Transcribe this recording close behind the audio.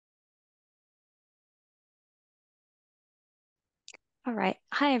All right.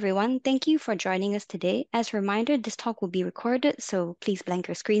 Hi, everyone. Thank you for joining us today. As a reminder, this talk will be recorded, so please blank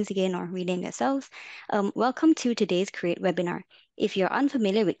your screens again or rename yourselves. Welcome to today's Create webinar. If you're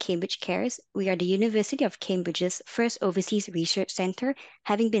unfamiliar with Cambridge Cares, we are the University of Cambridge's first overseas research centre,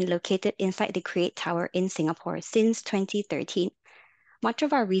 having been located inside the Create Tower in Singapore since 2013. Much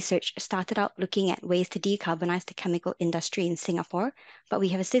of our research started out looking at ways to decarbonize the chemical industry in Singapore, but we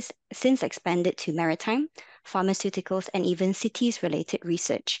have since expanded to maritime, pharmaceuticals, and even cities-related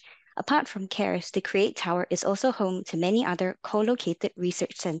research. Apart from CARES, the Create Tower is also home to many other co-located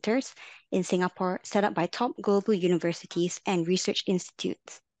research centers in Singapore set up by top global universities and research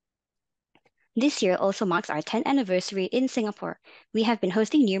institutes. This year also marks our 10th anniversary in Singapore. We have been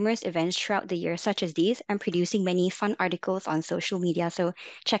hosting numerous events throughout the year, such as these, and producing many fun articles on social media. So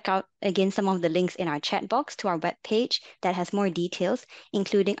check out again some of the links in our chat box to our webpage that has more details,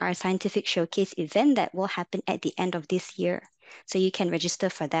 including our scientific showcase event that will happen at the end of this year. So you can register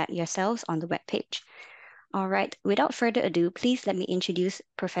for that yourselves on the webpage. All right, without further ado, please let me introduce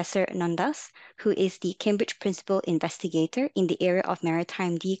Professor Nondas, who is the Cambridge Principal Investigator in the area of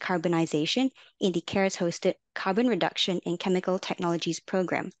maritime decarbonisation in the CARES-hosted Carbon Reduction in Chemical Technologies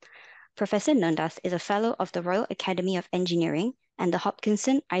program. Professor Nondas is a Fellow of the Royal Academy of Engineering and the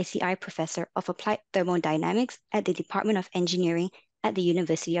Hopkinson ICI Professor of Applied Thermodynamics at the Department of Engineering at the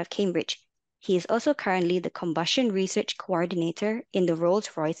University of Cambridge. He is also currently the Combustion Research Coordinator in the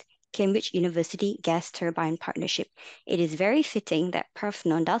Rolls-Royce Cambridge University Gas Turbine Partnership. It is very fitting that Prof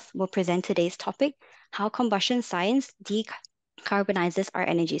Nondas will present today's topic, How Combustion Science Decarbonizes Our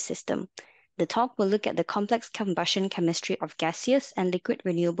Energy System. The talk will look at the complex combustion chemistry of gaseous and liquid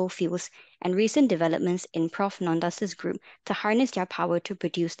renewable fuels and recent developments in Prof Nondas's group to harness their power to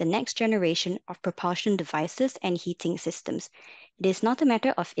produce the next generation of propulsion devices and heating systems. It is not a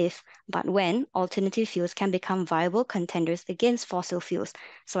matter of if, but when alternative fuels can become viable contenders against fossil fuels.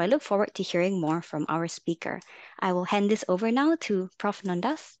 So I look forward to hearing more from our speaker. I will hand this over now to Prof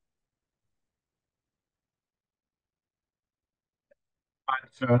Nondas.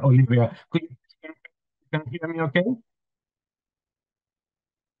 Olivia, you can hear me okay?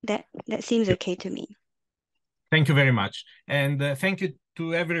 That seems okay to me. Thank you very much. And thank you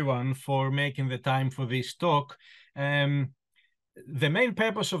to everyone for making the time for this talk. The main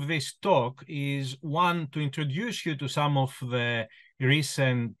purpose of this talk is, one, to introduce you to some of the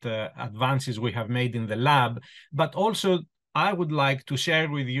recent advances we have made in the lab, but also I would like to share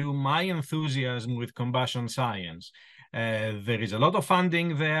with you my enthusiasm with combustion science. There is a lot of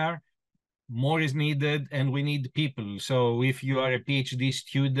funding there. More is needed, and we need people. So if you are a PhD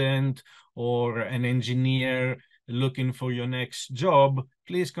student or an engineer looking for your next job,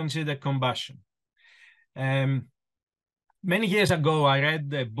 please consider combustion. Many years ago, I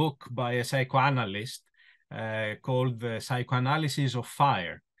read a book by a psychoanalyst called The Psychoanalysis of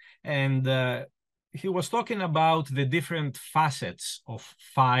Fire. And he was talking about the different facets of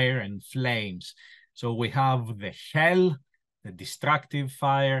fire and flames. So we have the hell, the destructive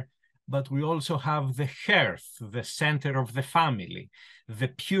fire, but we also have the hearth, the center of the family, the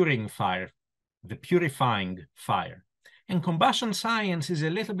purifying fire. And combustion science is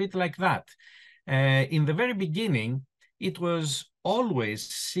a little bit like that. In the very beginning, it was always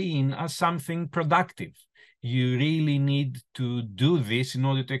seen as something productive. You really need to do this in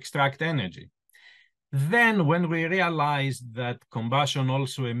order to extract energy. Then when we realized that combustion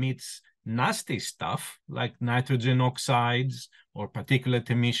also emits nasty stuff like nitrogen oxides or particulate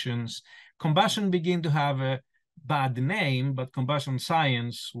emissions, combustion began to have a bad name, but combustion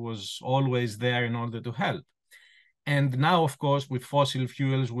science was always there in order to help. And now, of course, with fossil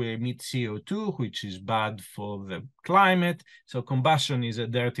fuels, we emit CO2, which is bad for the climate. So combustion is a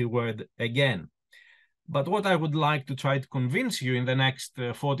dirty word again. But what I would like to try to convince you in the next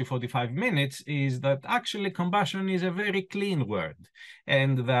 45 minutes is that actually combustion is a very clean word,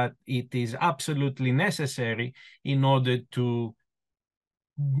 and that it is absolutely necessary in order to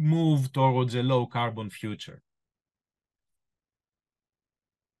move towards a low carbon future.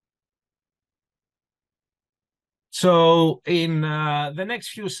 So in the next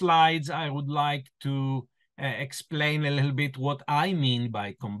few slides, I would like to explain a little bit what I mean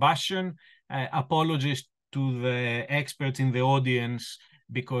by combustion. Apologies to the experts in the audience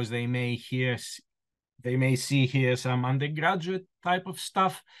because they may see here some undergraduate type of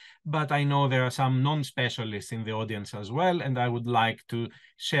stuff, but I know there are some non-specialists in the audience as well, and I would like to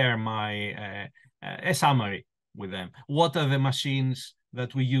share my a summary with them. What are the machines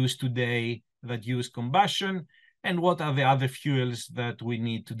that we use today that use combustion, and what are the other fuels that we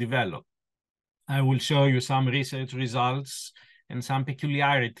need to develop? I will show you some research results and some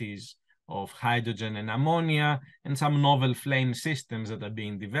peculiarities of hydrogen and ammonia, and some novel flame systems that are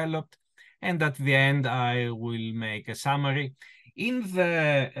being developed. And at the end, I will make a summary. In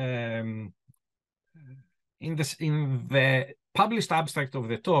the published abstract of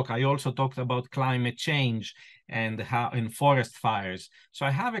the talk, I also talked about climate change and forest fires. So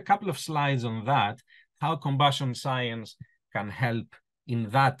I have a couple of slides on that, how combustion science can help in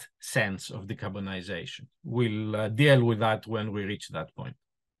that sense of decarbonization. We'll deal with that when we reach that point.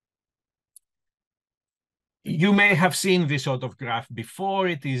 You may have seen this sort of graph before.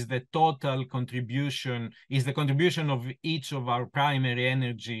 It is the total contribution, is the contribution of each of our primary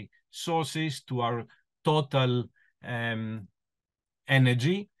energy sources to our total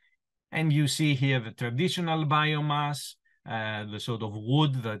energy. And you see here the traditional biomass, the sort of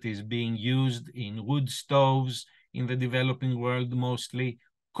wood that is being used in wood stoves in the developing world mostly.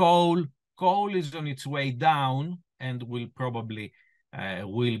 Coal is on its way down and will probably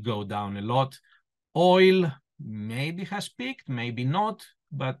will go down a lot. Oil maybe has peaked, maybe not,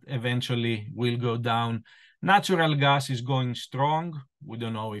 but eventually will go down. Natural gas is going strong. We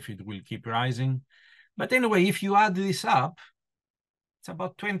don't know if it will keep rising. But anyway, if you add this up, it's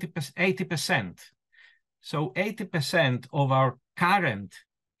about 80%. So 80% of our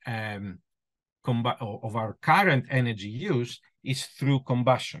current energy use is through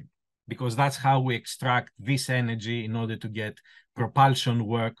combustion, because that's how we extract this energy in order to get propulsion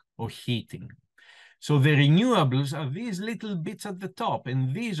work or heating. So the renewables are these little bits at the top,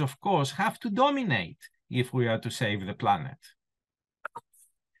 and these, of course, have to dominate if we are to save the planet.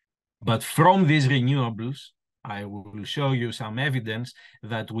 But from these renewables, I will show you some evidence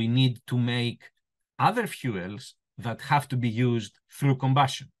that we need to make other fuels that have to be used through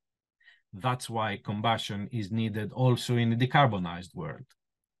combustion. That's why combustion is needed also in a decarbonized world.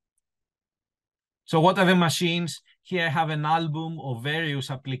 So what are the machines? Here I have an album of various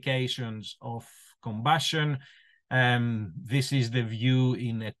applications of combustion. This is the view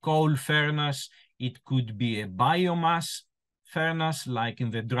in a coal furnace. It could be a biomass furnace, like in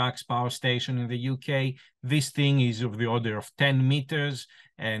the Drax power station in the UK. This thing is of the order of 10 meters,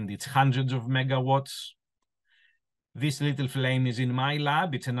 and it's hundreds of megawatts. This little flame is in my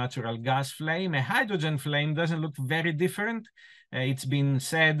lab. It's a natural gas flame. A hydrogen flame doesn't look very different. It's been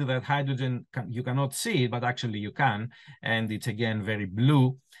said that hydrogen, you cannot see it, but actually you can. And it's, again, very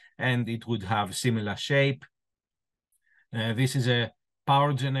blue, and it would have similar shape. This is a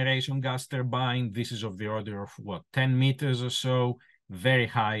power generation gas turbine. This is of the order of, what, 10 meters or so, very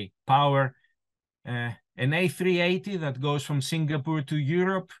high power. An A380 that goes from Singapore to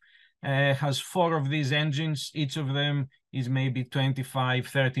Europe has 4 of these engines. Each of them is maybe 25,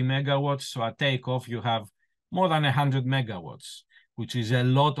 30 megawatts. So at takeoff, you have more than 100 megawatts, which is a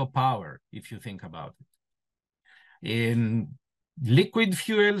lot of power if you think about it. In liquid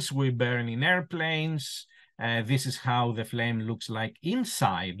fuels, we burn in airplanes. This is how the flame looks like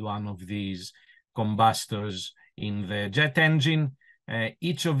inside one of these combustors in the jet engine.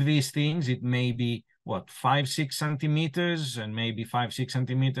 Each of these things, it may be, what, 5-6 centimeters, and maybe 5-6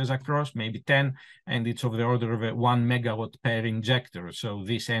 centimeters across, maybe 10, and it's of the order of 1 megawatt per injector. So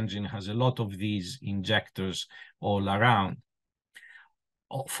this engine has a lot of these injectors all around.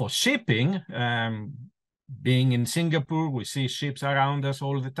 For shipping, being in Singapore, we see ships around us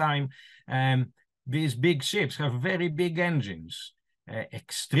all the time. These big ships have very big engines,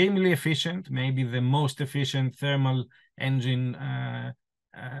 extremely efficient, maybe the most efficient thermal engine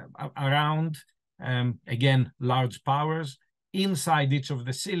around. Again, large powers. Inside each of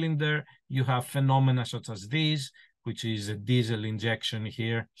the cylinder, you have phenomena such as these, which is a diesel injection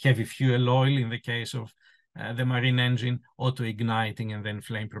here, heavy fuel oil in the case of the marine engine, auto-igniting and then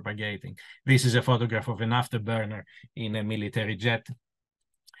flame propagating. This is a photograph of an afterburner in a military jet.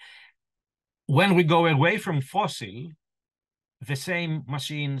 When we go away from fossil, the same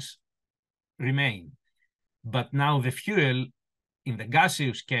machines remain. But now the fuel, in the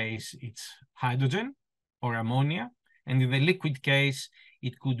gaseous case, it's hydrogen or ammonia. And in the liquid case,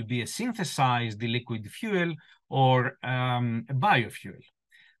 it could be a synthesized liquid fuel or a biofuel.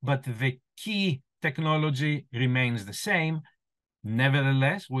 But the key technology remains the same.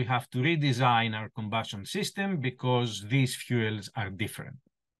 Nevertheless, we have to redesign our combustion system because these fuels are different.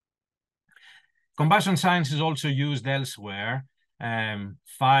 Combustion science is also used elsewhere.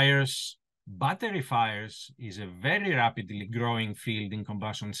 Fires, battery fires is a very rapidly growing field in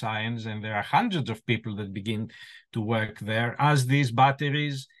combustion science, and there are hundreds of people that begin to work there. As these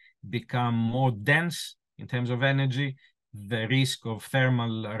batteries become more dense in terms of energy, the risk of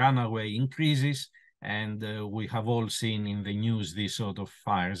thermal runaway increases, and we have all seen in the news these sort of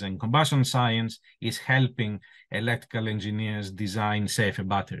fires. And combustion science is helping electrical engineers design safer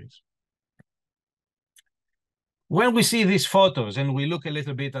batteries. When we see these photos and we look a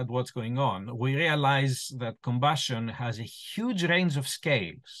little bit at what's going on, we realize that combustion has a huge range of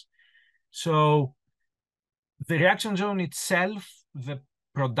scales. So the reaction zone itself, the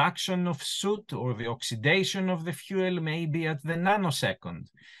production of soot or the oxidation of the fuel may be at the nanosecond,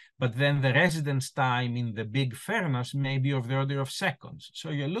 but then the residence time in the big furnace may be of the order of seconds. So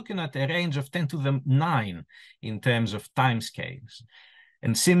you're looking at a range of 10 to the 9 in terms of timescales.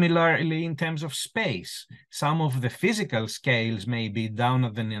 And similarly, in terms of space, some of the physical scales may be down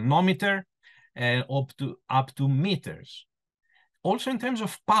at the nanometer and up to meters. Also, in terms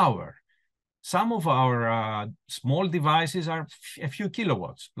of power, some of our small devices are a few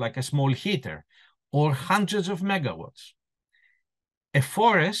kilowatts, like a small heater, or hundreds of megawatts. A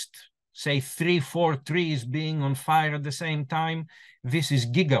forest, say 3-4 trees being on fire at the same time, this is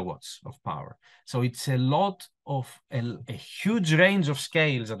gigawatts of power. So it's a lot of a huge range of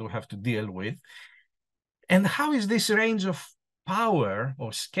scales that we have to deal with. And how is this range of power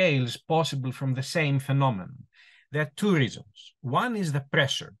or scales possible from the same phenomenon? There are two reasons. One is the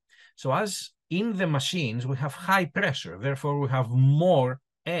pressure. So as in the machines, we have high pressure, therefore we have more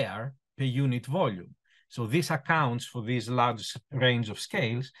air per unit volume. So this accounts for this large range of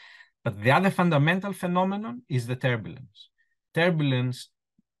scales. But the other fundamental phenomenon is the turbulence. Turbulence,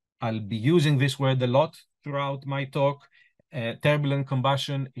 I'll be using this word a lot throughout my talk. Turbulent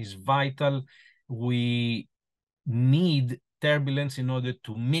combustion is vital. We need turbulence in order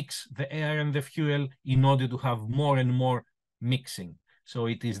to mix the air and the fuel in order to have more and more mixing. So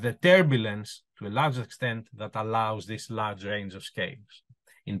it is the turbulence to a large extent that allows this large range of scales.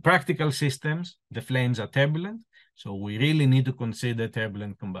 In practical systems, the flames are turbulent, so we really need to consider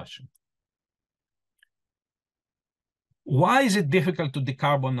turbulent combustion. Why is it difficult to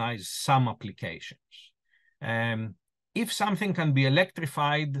decarbonize some applications? If something can be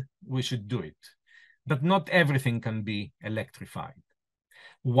electrified, we should do it. But not everything can be electrified.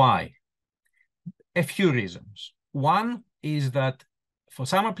 Why? A few reasons. One is that for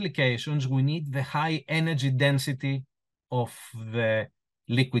some applications, we need the high energy density of the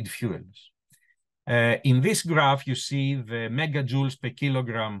liquid fuels. In this graph, you see the megajoules per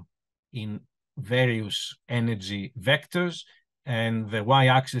kilogram in various energy vectors, and the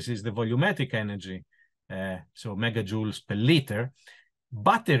y-axis is the volumetric energy, so megajoules per liter.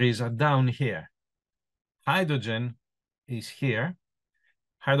 Batteries are down here. Hydrogen is here.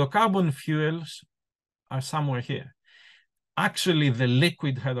 Hydrocarbon fuels are somewhere here. Actually, the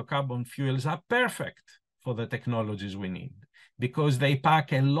liquid hydrocarbon fuels are perfect for the technologies we need because they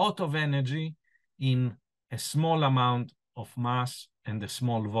pack a lot of energy in a small amount of mass and a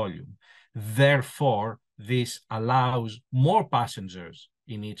small volume. Therefore, this allows more passengers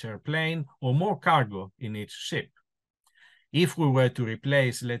in each airplane or more cargo in each ship. If we were to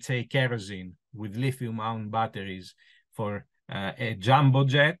replace, let's say, kerosene with lithium-ion batteries for a jumbo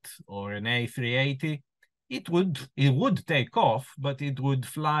jet or an A380, it would take off, but it would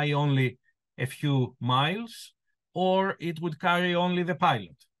fly only a few miles, or it would carry only the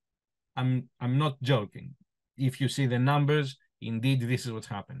pilot. I'm not joking. If you see the numbers, indeed, this is what's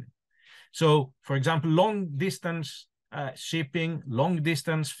happening. So, for example, long-distance shipping,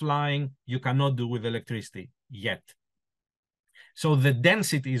 long-distance flying, you cannot do with electricity yet. So the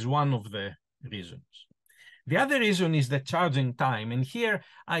density is one of the reasons. The other reason is the charging time. And here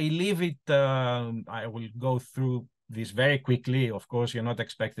I leave it, I will go through this very quickly. Of course, you're not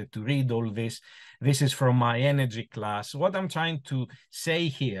expected to read all this. This is from my energy class. What I'm trying to say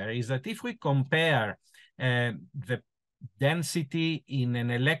here is that if we compare the density in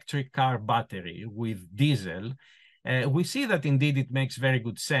an electric car battery with diesel, we see that indeed it makes very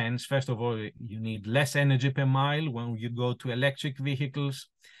good sense. First of all, you need less energy per mile when you go to electric vehicles.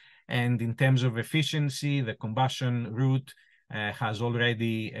 And in terms of efficiency, the combustion route has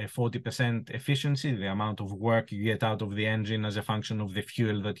already a 40% efficiency, the amount of work you get out of the engine as a function of the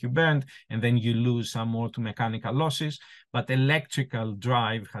fuel that you burned, and then you lose some more to mechanical losses. But electrical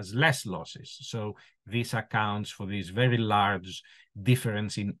drive has less losses. So this accounts for this very large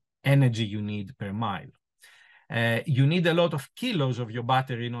difference in energy you need per mile. You need a lot of kilos of your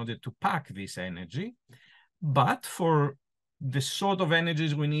battery in order to pack this energy. But for the sort of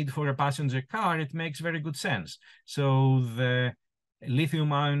energies we need for a passenger car, it makes very good sense. So the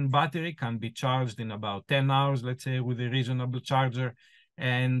lithium-ion battery can be charged in about 10 hours, let's say, with a reasonable charger,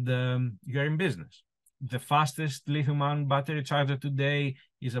 and you're in business. The fastest lithium-ion battery charger today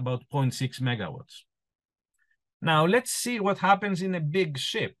is about 0.6 megawatts. Now, let's see what happens in a big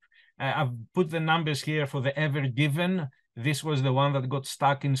ship. I've put the numbers here for the Ever Given. This was the one that got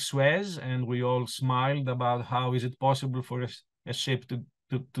stuck in Suez, and we all smiled about how is it possible for a ship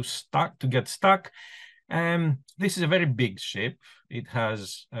to get stuck. This is a very big ship. It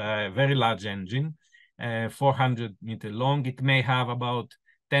has a very large engine, 400 meters long. It may have about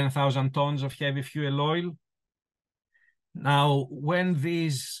 10,000 tons of heavy fuel oil. Now, when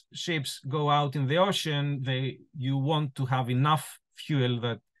these ships go out in the ocean, you want to have enough fuel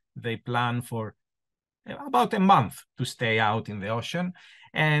that they plan for about a month to stay out in the ocean.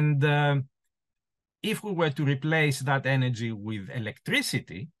 And if we were to replace that energy with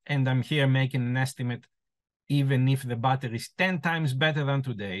electricity, and I'm here making an estimate, even if the battery is 10 times better than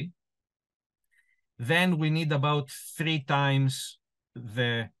today, then we need about 3 times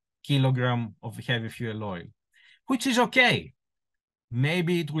the kilogram of heavy fuel oil, which is okay.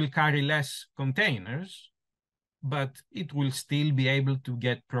 Maybe it will carry less containers, but it will still be able to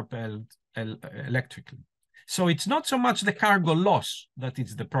get propelled electrically. So it's not so much the cargo loss that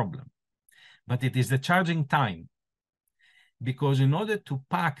is the problem, but it is the charging time. Because in order to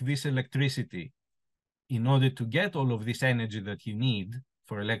pack this electricity, in order to get all of this energy that you need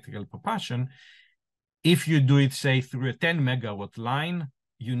for electrical propulsion, if you do it, say, through a 10 megawatt line,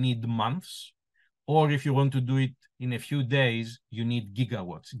 you need months. Or if you want to do it in a few days, you need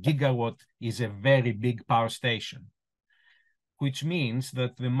gigawatts. Gigawatt is a very big power station, which means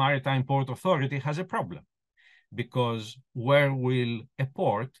that the Maritime Port Authority has a problem, because where will a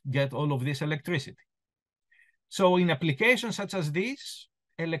port get all of this electricity? So in applications such as this,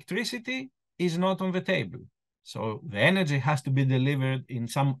 electricity is not on the table. So the energy has to be delivered in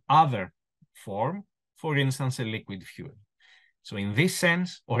some other form, for instance, a liquid fuel. So in this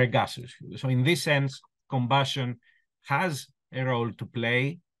sense, or a gaseous fuel. So in this sense, combustion has a role to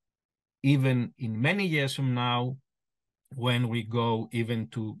play, even in many years from now, when we go even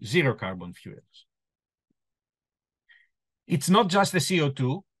to zero carbon fuels. It's not just the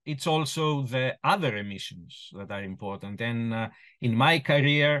CO2, it's also the other emissions that are important. And in my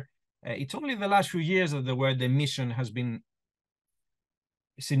career, it's only the last few years that the word emission has been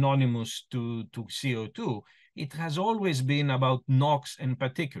synonymous to CO2. It has always been about NOx and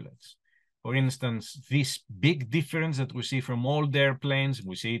particulates. For instance, this big difference that we see from old airplanes,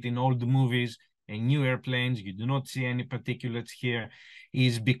 we see it in old movies and new airplanes, you do not see any particulates here,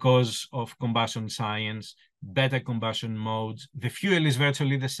 is because of combustion science, better combustion modes. The fuel is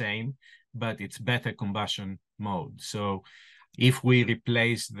virtually the same, but it's better combustion mode. So if we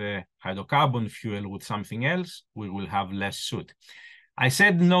replace the hydrocarbon fuel with something else, we will have less soot. I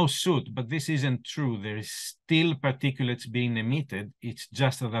said no soot, but this isn't true. There is still particulates being emitted. It's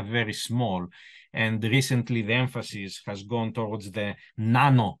just that they're very small. And recently the emphasis has gone towards the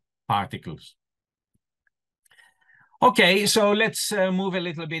nano particles. Okay, so let's move a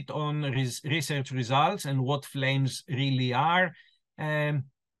little bit on research results and what flames really are. I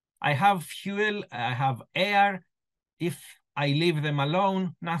have fuel, I have air. If I leave them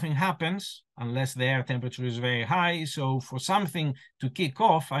alone, nothing happens unless the air temperature is very high. So for something to kick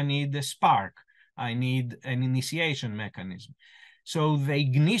off, I need a spark. I need an initiation mechanism. So the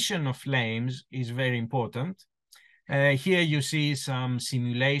ignition of flames is very important. Here you see some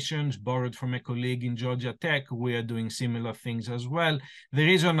simulations borrowed from a colleague in Georgia Tech. We are doing similar things as well. The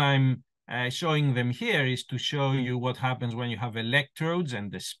reason I'm showing them here is to show you what happens when you have electrodes and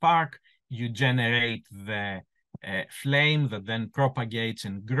the spark. You generate the flame that then propagates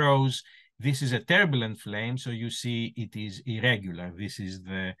and grows. This is a turbulent flame, so you see it is irregular. This is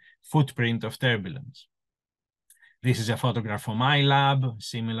the footprint of turbulence. This is a photograph from my lab,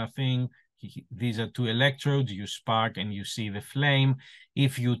 similar thing. These are 2 electrodes, you spark and you see the flame.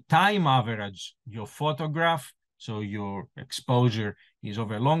 If you time average your photograph, so your exposure is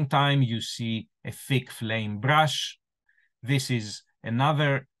over a long time, you see a thick flame brush. This is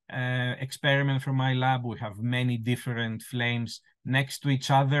another experiment from my lab. We have many different flames next to each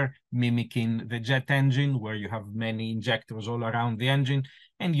other, mimicking the jet engine, where you have many injectors all around the engine,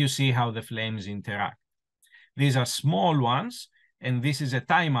 and you see how the flames interact. These are small ones, and this is a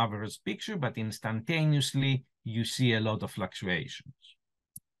time average picture, but instantaneously you see a lot of fluctuations.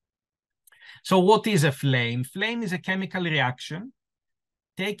 So what is a flame? Flame is a chemical reaction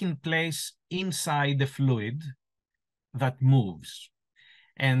taking place inside the fluid that moves.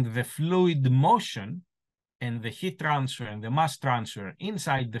 And the fluid motion and the heat transfer and the mass transfer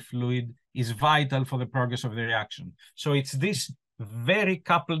inside the fluid is vital for the progress of the reaction. So it's this very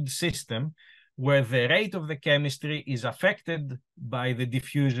coupled system where the rate of the chemistry is affected by the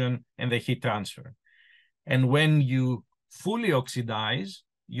diffusion and the heat transfer. And when you fully oxidize,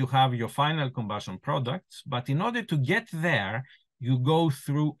 you have your final combustion products, but in order to get there, you go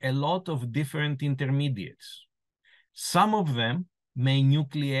through a lot of different intermediates. Some of them may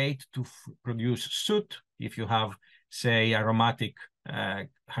nucleate to produce soot if you have, say, aromatic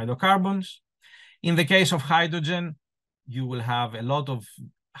hydrocarbons. In the case of hydrogen, you will have a lot of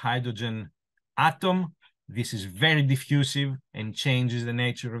hydrogen atom. This is very diffusive and changes the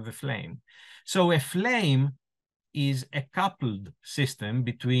nature of the flame. So a flame is a coupled system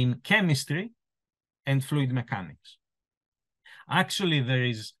between chemistry and fluid mechanics. Actually, there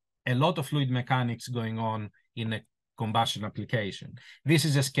is a lot of fluid mechanics going on in a combustion application. This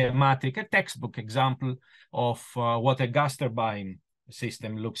is a schematic, a textbook example of what a gas turbine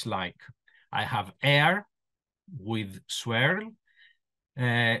system looks like. I have air with swirl.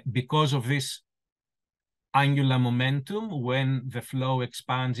 Because of this angular momentum, when the flow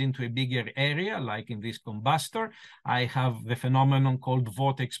expands into a bigger area, like in this combustor, I have the phenomenon called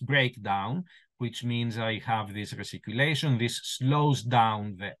vortex breakdown, which means I have this recirculation. This slows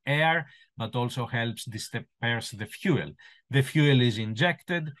down the air, but also helps disperse the fuel. The fuel is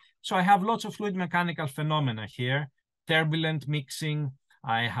injected. So I have lots of fluid mechanical phenomena here, turbulent mixing.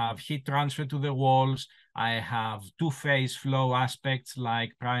 I have heat transfer to the walls. I have two-phase flow aspects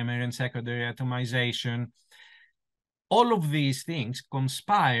like primary and secondary atomization. All of these things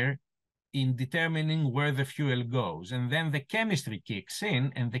conspire in determining where the fuel goes. And then the chemistry kicks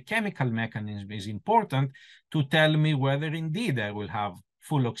in, and the chemical mechanism is important to tell me whether indeed I will have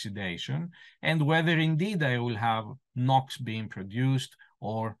full oxidation and whether indeed I will have NOx being produced,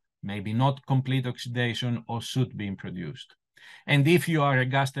 or maybe not complete oxidation or soot being produced. And if you are a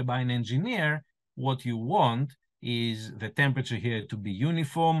gas turbine engineer, what you want is the temperature here to be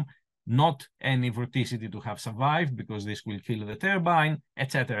uniform, not any vorticity to have survived, because this will kill the turbine,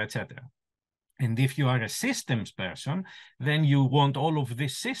 etc., etc. And if you are a systems person, then you want all of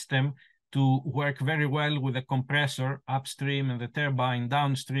this system to work very well with the compressor upstream and the turbine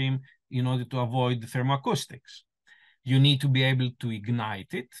downstream in order to avoid thermoacoustics. You need to be able to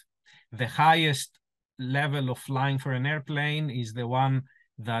ignite it. The highest level of flying for an airplane is the one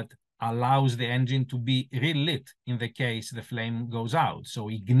that allows the engine to be relit in the case the flame goes out. So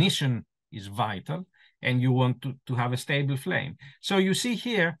ignition is vital, and you want to have a stable flame. So you see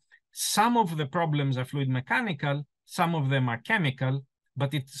here, some of the problems are fluid mechanical, some of them are chemical,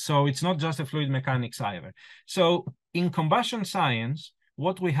 but it's not just a fluid mechanics either. So in combustion science,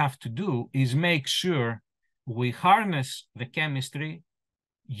 what we have to do is make sure we harness the chemistry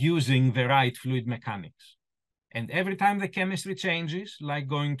using the right fluid mechanics. And every time the chemistry changes, like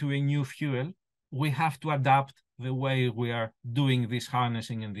going to a new fuel, we have to adapt the way we are doing this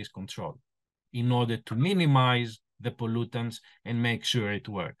harnessing and this control in order to minimize the pollutants and make sure it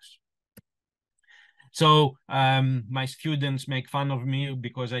works. So my students make fun of me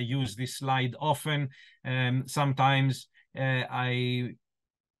because I use this slide often. Sometimes I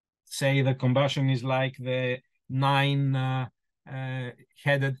say that combustion is like the nine-headed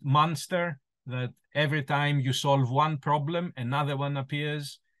monster, that every time you solve one problem, another one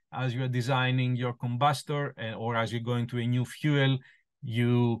appears. As you're designing your combustor or as you're going to a new fuel,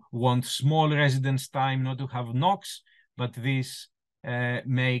 you want small residence time, not to have NOx, but this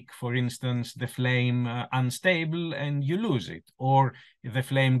make, for instance, the flame unstable and you lose it, or if the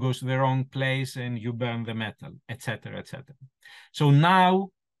flame goes to the wrong place and you burn the metal, etc., etc. So now,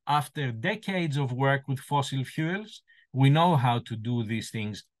 after decades of work with fossil fuels, we know how to do these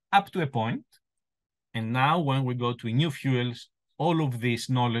things up to a point. And now when we go to new fuels, all of this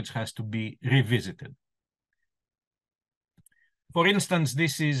knowledge has to be revisited. For instance,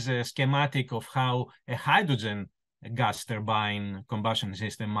 this is a schematic of how a hydrogen gas turbine combustion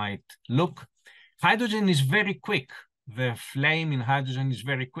system might look. Hydrogen is very quick. The flame in hydrogen is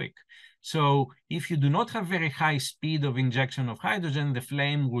very quick. So if you do not have very high speed of injection of hydrogen, the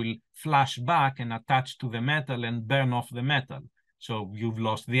flame will flash back and attach to the metal and burn off the metal. So you've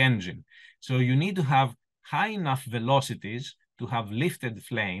lost the engine. So you need to have high enough velocities to have lifted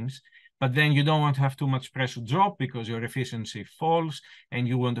flames, but then you don't want to have too much pressure drop because your efficiency falls, and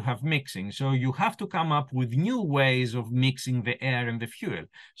you want to have mixing. So you have to come up with new ways of mixing the air and the fuel.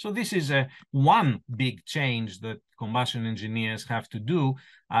 So this is one big change that combustion engineers have to do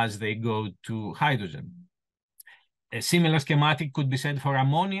as they go to hydrogen. A similar schematic could be said for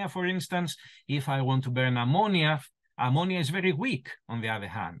ammonia, for instance. If I want to burn ammonia, ammonia is very weak, on the other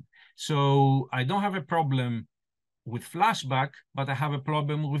hand. So I don't have a problem with flashback, but I have a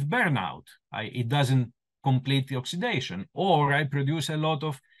problem with burnout. It doesn't complete the oxidation, or I produce a lot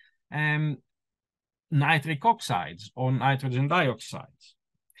of nitric oxides or nitrogen dioxides.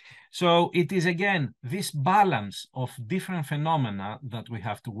 So it is, again, this balance of different phenomena that we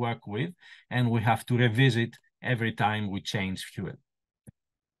have to work with, and we have to revisit every time we change fuel.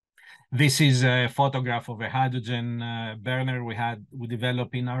 This is a photograph of a hydrogen burner we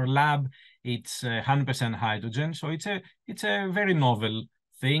developed in our lab. It's 100% hydrogen, so it's a very novel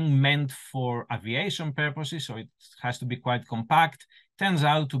thing meant for aviation purposes, so it has to be quite compact. Turns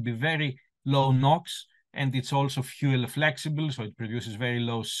out to be very low NOx, and it's also fuel flexible, so it produces very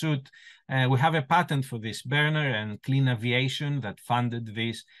low soot. We have a patent for this burner, and Clean Aviation that funded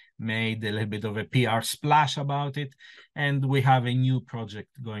this made a little bit of a PR splash about it, and we have a new project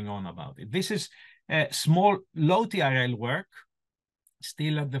going on about it. This is small, low TRL work,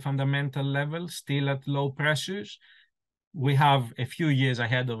 still at the fundamental level, still at low pressures. We have a few years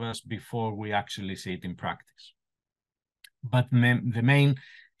ahead of us before we actually see it in practice. But the main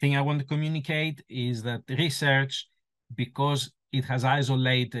thing I want to communicate is that research, because it has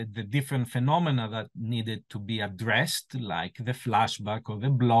isolated the different phenomena that needed to be addressed, like the flashback or the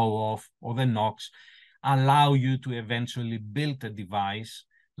blow-off or the NOx, allow you to eventually build a device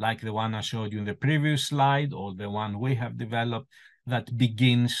like the one I showed you in the previous slide or the one we have developed that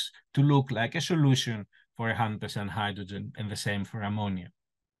begins to look like a solution for 100% hydrogen, and the same for ammonia.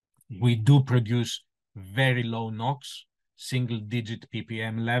 We do produce very low NOx. Single-digit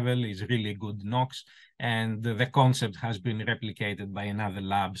ppm level is really good NOx, and the concept has been replicated by another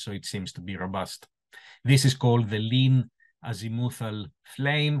lab, so it seems to be robust. This is called the lean azimuthal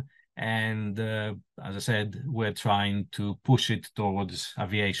flame, and as I said, we're trying to push it towards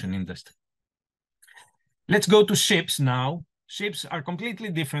aviation industry. Let's go to ships now. Ships are completely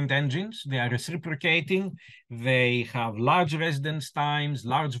different engines. They are reciprocating. They have large residence times,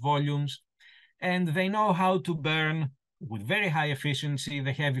 large volumes, and they know how to burn with very high efficiency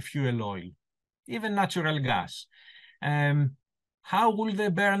the heavy fuel oil, even natural gas. How will they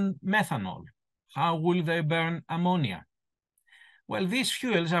burn methanol? How will they burn ammonia? Well, these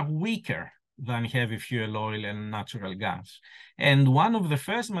fuels are weaker than heavy fuel oil and natural gas. And one of the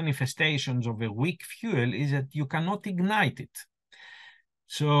first manifestations of a weak fuel is that you cannot ignite it.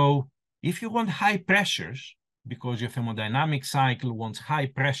 So if you want high pressures, because your thermodynamic cycle wants high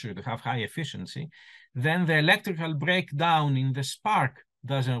pressure to have high efficiency, then the electrical breakdown in the spark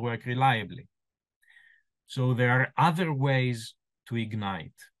doesn't work reliably. So there are other ways to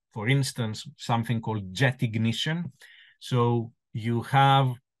ignite. For instance, something called jet ignition. So you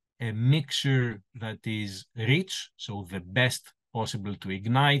have a mixture that is rich, so the best possible to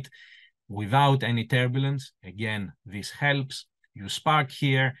ignite without any turbulence. Again, this helps. You spark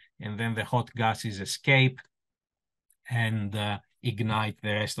here, and then the hot gases escape and ignite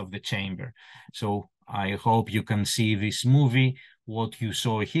the rest of the chamber. So I hope you can see this movie. What you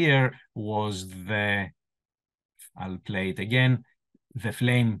saw here was I'll play it again, the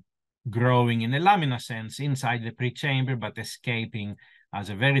flame growing in a laminar sense inside the pre-chamber, but escaping as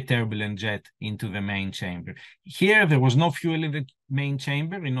a very turbulent jet into the main chamber. Here, there was no fuel in the main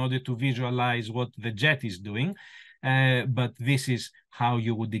chamber in order to visualize what the jet is doing, but this is how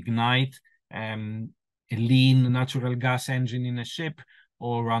you would ignite a lean natural gas engine in a ship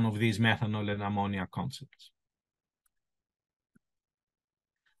or one of these methanol and ammonia concepts.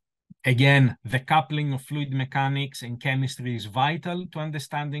 Again, the coupling of fluid mechanics and chemistry is vital to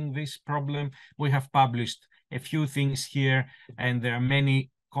understanding this problem. We have published a few things here, and there are many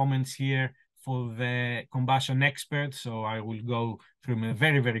comments here for the combustion experts, so I will go through them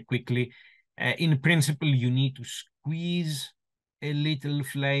very, very quickly. In principle, you need to squeeze a little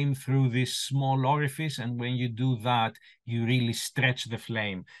flame through this small orifice, and when you do that, you really stretch the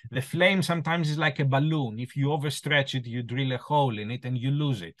flame. The flame sometimes is like a balloon. If you overstretch it, you drill a hole in it and you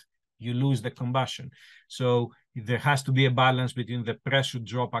lose it. You lose the combustion. So there has to be a balance between the pressure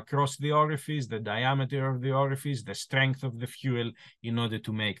drop across the orifice, the diameter of the orifice, the strength of the fuel in order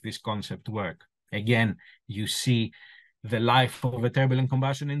to make this concept work. Again, you see the life of a turbulent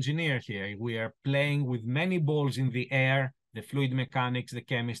combustion engineer here. We are playing with many balls in the air, the fluid mechanics, the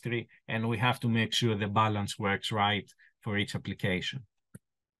chemistry, and we have to make sure the balance works right for each application.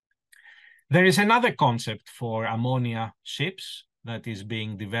 There is another concept for ammonia ships that is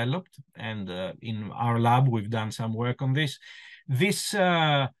being developed, and in our lab we've done some work on this. This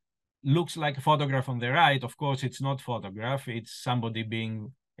looks like a photograph on the right. Of course, it's not photograph, it's somebody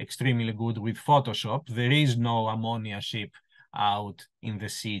being extremely good with Photoshop. There is no ammonia ship out in the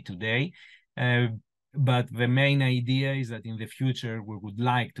sea today, but the main idea is that in the future we would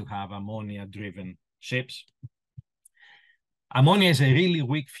like to have ammonia-driven ships. Ammonia is a really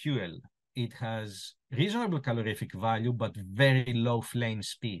weak fuel. It has reasonable calorific value, but very low flame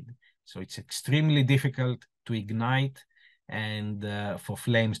speed. So it's extremely difficult to ignite and for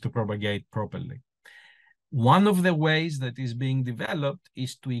flames to propagate properly. One of the ways that is being developed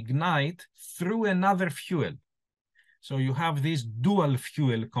is to ignite through another fuel. So you have these dual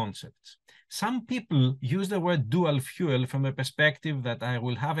fuel concepts. Some people use the word dual fuel from a perspective that I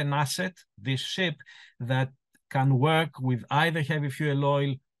will have an asset, this ship, that can work with either heavy fuel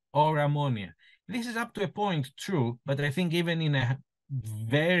oil or ammonia. This is up to a point true, but I think even in a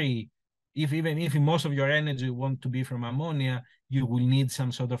very, even if most of your energy want to be from ammonia, you will need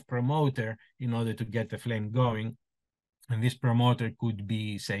some sort of promoter in order to get the flame going. And this promoter could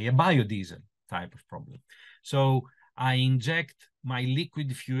be, say, a biodiesel type of problem. So I inject my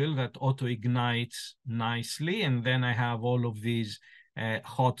liquid fuel that auto-ignites nicely, and then I have all of these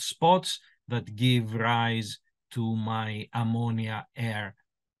hot spots that give rise to my ammonia air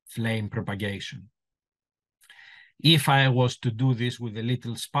flame propagation. If I was to do this with a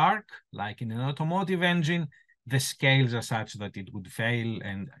little spark, like in an automotive engine, the scales are such that it would fail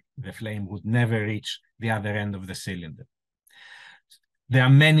and the flame would never reach the other end of the cylinder. There are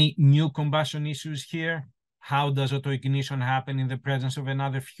many new combustion issues here. How does autoignition happen in the presence of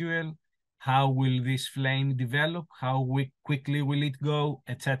another fuel? How will this flame develop? How quickly will it go,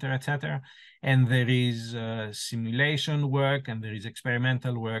 etc., etc. And there is simulation work and there is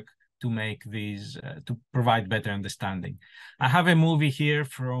experimental work to make these, to provide better understanding. I have a movie here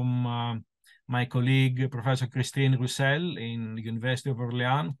from my colleague, Professor Christine Roussel in the University of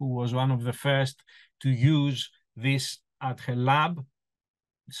Orléans, who was one of the first to use this at her lab.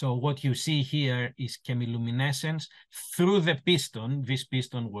 So what you see here is chemiluminescence through the piston. This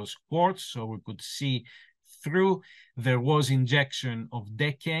piston was quartz, so we could see through. There was injection of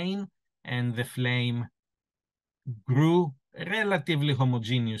decane, and the flame grew relatively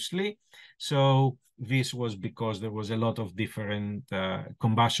homogeneously. So this was because there was a lot of different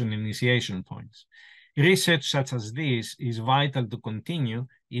combustion initiation points. Research such as this is vital to continue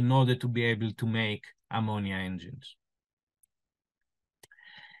in order to be able to make ammonia engines.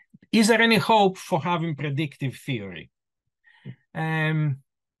 Is there any hope for having predictive theory? Turbulent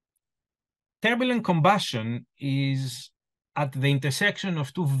combustion is at the intersection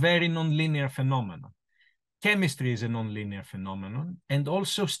of two very nonlinear phenomena. Chemistry is a nonlinear phenomenon and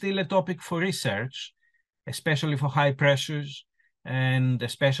also still a topic for research, especially for high pressures and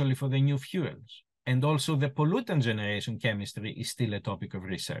especially for the new fuels. And also the pollutant generation chemistry is still a topic of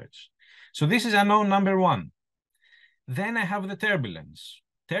research. So this is unknown number one. Then I have the turbulence.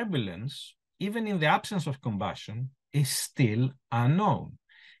 Turbulence, even in the absence of combustion, is still unknown.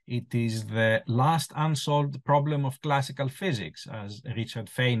 It is the last unsolved problem of classical physics, as Richard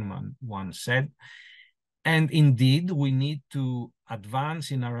Feynman once said. And indeed, we need to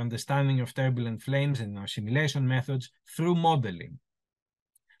advance in our understanding of turbulent flames and our simulation methods through modeling.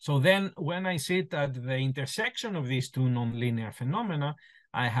 So then when I sit at the intersection of these two nonlinear phenomena,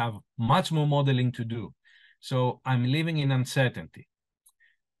 I have much more modeling to do. So I'm living in uncertainty.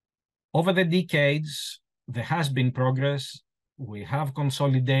 Over the decades, there has been progress. We have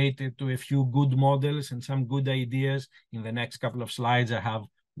consolidated to a few good models and some good ideas. In the next couple of slides, I have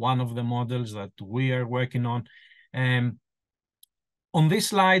one of the models that we are working on. On this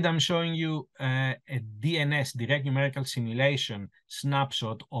slide, I'm showing you a DNS, direct numerical simulation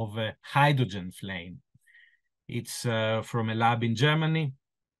snapshot of a hydrogen flame. It's from a lab in Germany.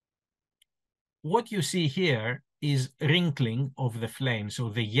 What you see here is wrinkling of the flame. So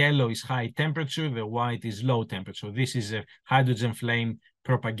the yellow is high temperature, the white is low temperature. This is a hydrogen flame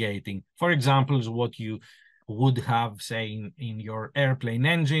propagating. For example, is what you would have, say, in your airplane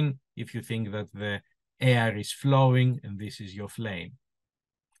engine, if you think that the air is flowing and this is your flame.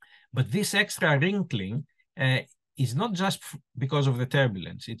 But this extra wrinkling is not just because of the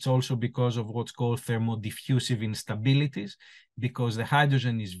turbulence, it's also because of what's called thermodiffusive instabilities, because the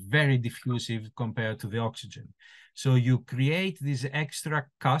hydrogen is very diffusive compared to the oxygen. So you create these extra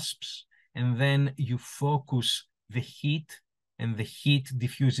cusps and then you focus the heat, and the heat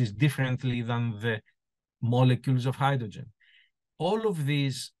diffuses differently than the molecules of hydrogen. All of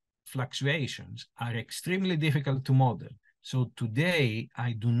these fluctuations are extremely difficult to model. So today,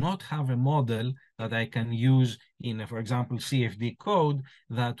 I do not have a model that I can use in, for example, CFD code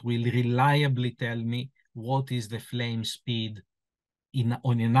that will reliably tell me what is the flame speed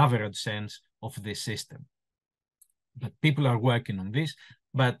on an average sense of this system. But people are working on this.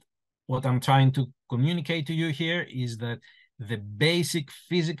 But what I'm trying to communicate to you here is that the basic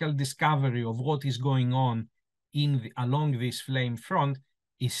physical discovery of what is going on along this flame front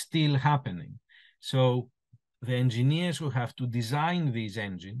is still happening. So the engineers who have to design these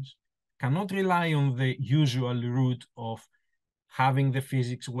engines cannot rely on the usual route of having the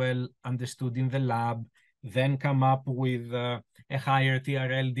physics well understood in the lab, then come up with a higher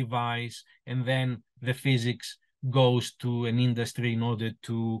TRL device, and then the physics goes to an industry in order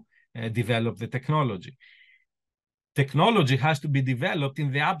to develop the technology. Technology has to be developed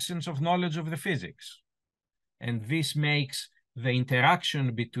in the absence of knowledge of the physics. And this makes the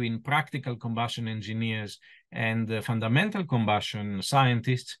interaction between practical combustion engineers and the fundamental combustion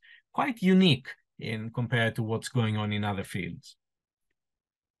scientists quite unique in compared to what's going on in other fields.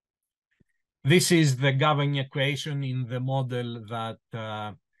 This is the governing equation in the model that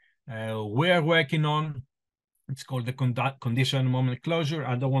we're working on. It's called the condition moment closure.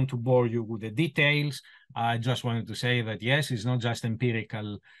 I don't want to bore you with the details. I just wanted to say that, yes, it's not just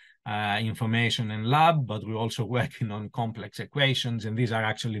empirical information in lab, but we're also working on complex equations, and these are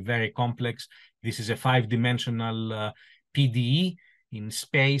actually very complex. This is a 5-dimensional PDE in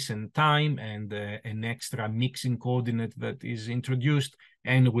space and time, and an extra mixing coordinate that is introduced,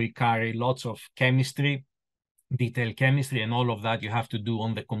 and we carry lots of chemistry, detailed chemistry, and all of that you have to do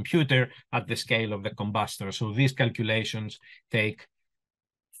on the computer at the scale of the combustor. So these calculations take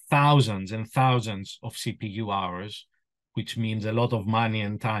thousands and thousands of CPU hours, which means a lot of money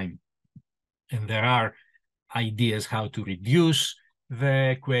and time. And there are ideas how to reduce the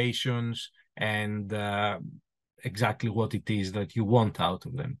equations and exactly what it is that you want out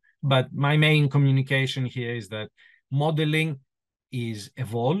of them. But my main communication here is that modeling is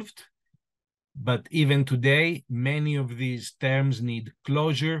evolved, but even today, many of these terms need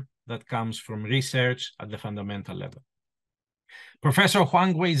closure that comes from research at the fundamental level. Professor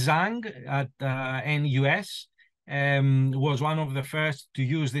Huangwei Zhang at NUS was one of the first to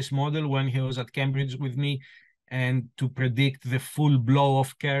use this model when he was at Cambridge with me, and to predict the full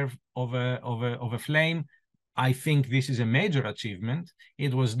blow-off curve of a flame. I think this is a major achievement.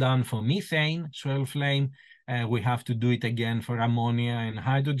 It was done for methane, swirl flame. We have to do it again for ammonia and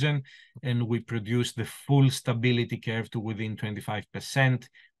hydrogen, and we produce the full stability curve to within 25%,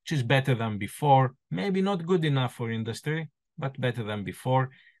 which is better than before. Maybe not good enough for industry, but better than before,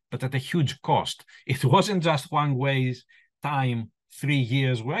 but at a huge cost. It wasn't just Huangwei's time, 3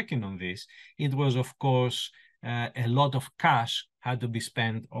 years working on this. It was, of course, a lot of cash had to be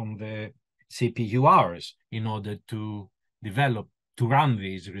spent on the CPU hours in order to develop, to run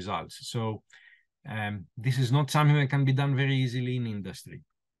these results. So this is not something that can be done very easily in industry.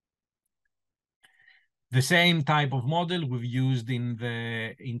 The same type of model we've used in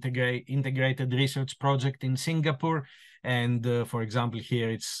the integrated research project in Singapore. And for example, here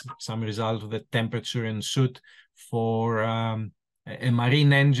it's some result of the temperature and soot for a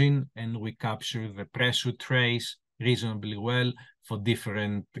marine engine, and we capture the pressure trace reasonably well for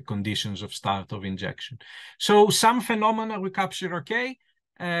different conditions of start of injection. So some phenomena we capture okay,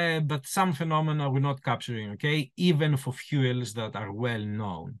 but some phenomena we're not capturing okay, even for fuels that are well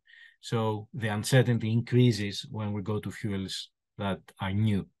known. So the uncertainty increases when we go to fuels that are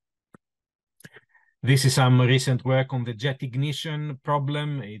new. This is some recent work on the jet ignition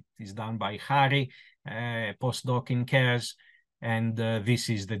problem. It is done by Harry, postdoc in CARES, and this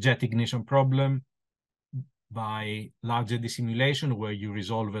is the jet ignition problem by large eddy simulation, where you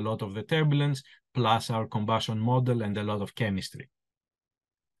resolve a lot of the turbulence, plus our combustion model and a lot of chemistry.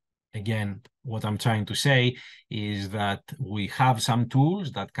 Again, what I'm trying to say is that we have some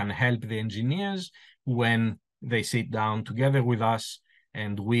tools that can help the engineers when they sit down together with us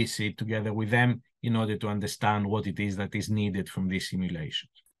and we sit together with them in order to understand what it is that is needed from these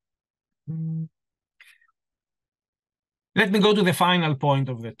simulations. Let me go to the final point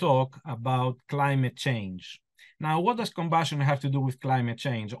of the talk about climate change. Now, what does combustion have to do with climate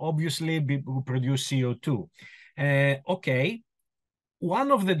change? Obviously, we produce CO2. Okay.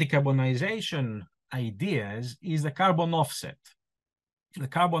 One of the decarbonization ideas is the carbon offset. The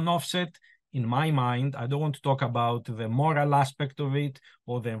carbon offset, in my mind, I don't want to talk about the moral aspect of it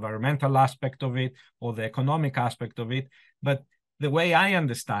or the environmental aspect of it or the economic aspect of it, but the way I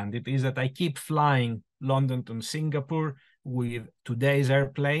understand it is that I keep flying London to Singapore with today's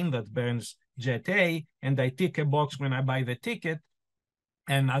airplane that burns Jet A, and I tick a box when I buy the ticket,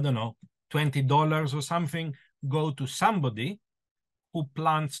 and I don't know, $20 or something go to somebody who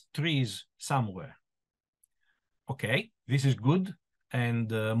plants trees somewhere. Okay, this is good and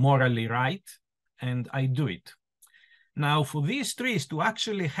morally right, and I do it. Now, for these trees to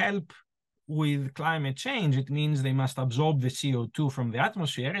actually help with climate change, it means they must absorb the CO2 from the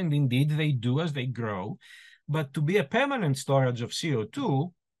atmosphere, and indeed they do as they grow. But to be a permanent storage of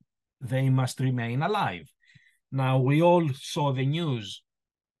CO2, they must remain alive. Now, we all saw the news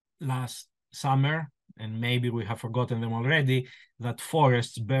last summer, and maybe we have forgotten them already, that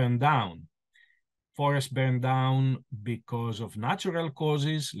forests burn down. Forests burn down because of natural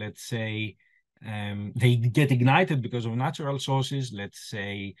causes. Let's say they get ignited because of natural sources. Let's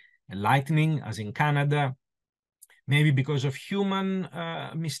say lightning, as in Canada. Maybe because of human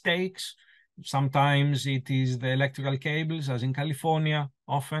mistakes. Sometimes it is the electrical cables, as in California,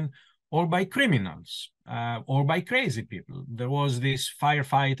 often. or by criminals, or by crazy people. There was this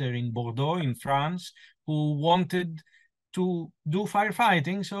firefighter in Bordeaux in France who wanted to do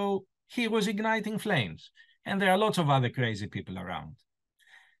firefighting, so he was igniting flames. And there are lots of other crazy people around.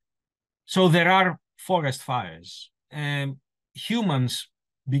 So there are forest fires. Humans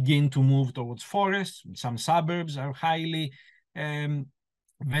begin to move towards forests. Some suburbs are highly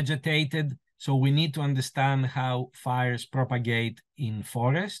vegetated. So we need to understand how fires propagate in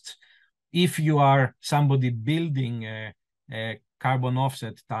forests. If you are somebody building a carbon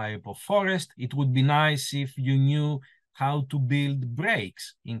offset type of forest, it would be nice if you knew how to build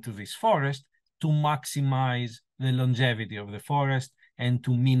breaks into this forest to maximize the longevity of the forest and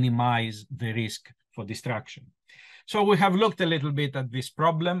to minimize the risk for destruction. So we have looked a little bit at this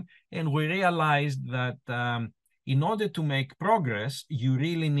problem, and we realized that in order to make progress, you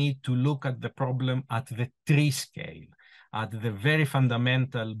really need to look at the problem at the tree scale, at the very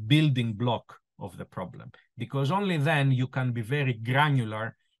fundamental building block of the problem, because only then you can be very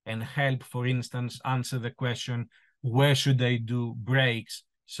granular and help, for instance, answer the question, where should I do breaks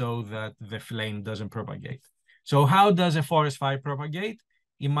so that the flame doesn't propagate? So how does a forest fire propagate?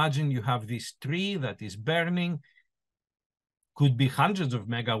 Imagine you have this tree that is burning, could be hundreds of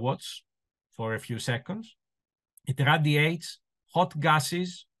megawatts for a few seconds. It radiates hot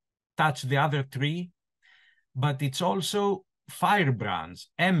gases, touch the other tree, but it's also firebrands,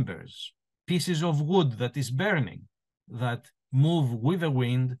 embers, pieces of wood that is burning, that move with the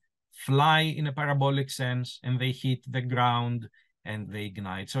wind, fly in a parabolic sense, and they hit the ground and they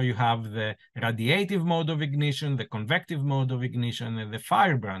ignite. So you have the radiative mode of ignition, the convective mode of ignition, and the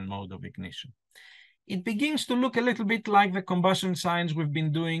firebrand mode of ignition. It begins to look a little bit like the combustion science we've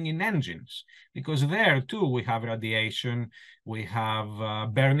been doing in engines, because there too we have radiation, we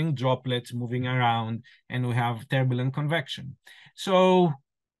have burning droplets moving around, and we have turbulent convection. So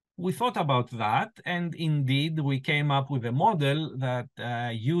we thought about that, and indeed we came up with a model that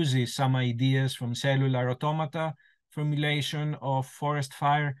uses some ideas from cellular automata formulation of forest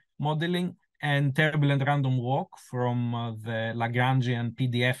fire modeling and turbulent random walk from the Lagrangian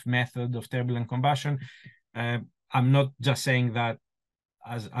PDF method of turbulent combustion. I'm not just saying that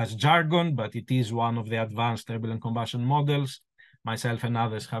as jargon, but it is one of the advanced turbulent combustion models. Myself and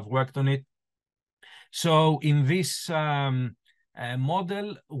others have worked on it. So in this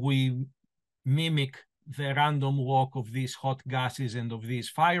model, we mimic the random walk of these hot gases and of these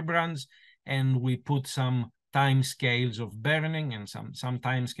firebrands, and we put some time scales of burning and some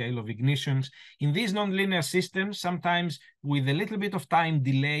time scale of ignitions. In these nonlinear systems, sometimes with a little bit of time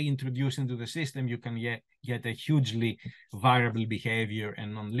delay introduced into the system, you can get a hugely variable behavior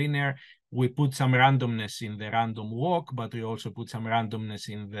and nonlinear. We put some randomness in the random walk, but we also put some randomness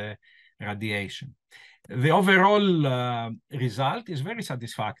in the radiation. The overall result is very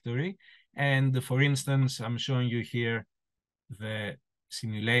satisfactory. And for instance, I'm showing you here the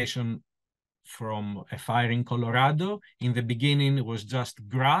simulation from a fire in Colorado. In the beginning, it was just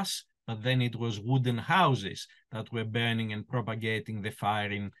grass, but then it was wooden houses that were burning and propagating the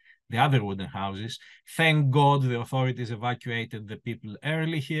fire in the other wooden houses. Thank God the authorities evacuated the people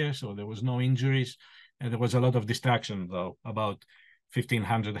early here, so there was no injuries. And there was a lot of destruction, though. About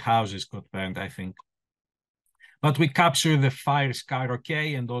 1,500 houses got burned, I think. But we capture the fire scar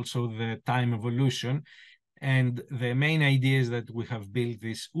okay, and also the time evolution. And the main idea is that we have built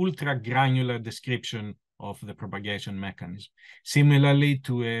this ultra granular description of the propagation mechanism. Similarly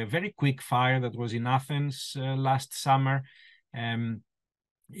to a very quick fire that was in Athens last summer,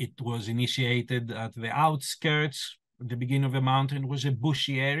 it was initiated at the outskirts. At the beginning of the mountain was a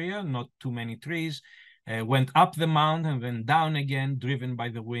bushy area, not too many trees, went up the mountain, then down again, driven by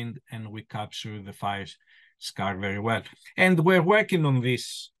the wind, and we capture the fire scar very well. And we're working on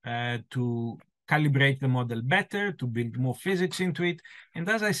this to calibrate the model better, to build more physics into it. And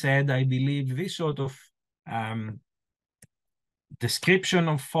as I said, I believe this sort of description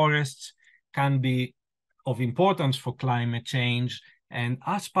of forests can be of importance for climate change, and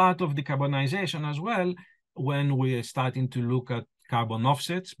as part of decarbonization as well, when we're starting to look at carbon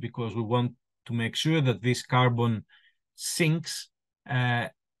offsets, because we want to make sure that this carbon sinks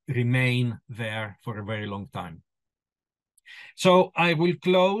remain there for a very long time. So I will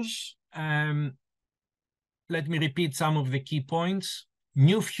close. Let me repeat some of the key points.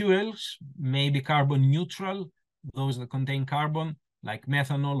 New fuels may be carbon neutral, those that contain carbon, like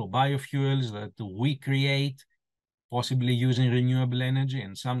methanol or biofuels that we create, possibly using renewable energy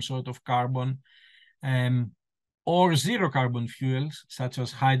and some sort of carbon, or zero carbon fuels, such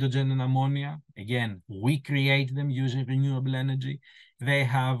as hydrogen and ammonia. Again, we create them using renewable energy. They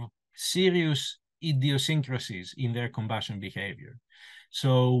have serious idiosyncrasies in their combustion behavior.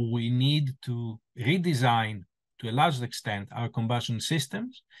 So we need to redesign, to a large extent, our combustion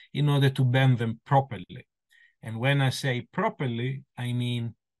systems in order to burn them properly. And when I say properly, I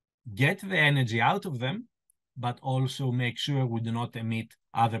mean get the energy out of them, but also make sure we do not emit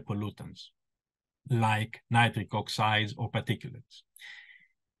other pollutants like nitric oxides or particulates.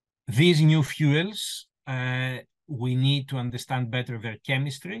 These new fuels, we need to understand better their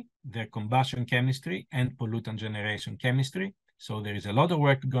chemistry, their combustion chemistry, and pollutant generation chemistry. So there is a lot of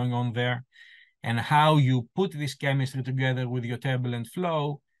work going on there. And how you put this chemistry together with your turbulent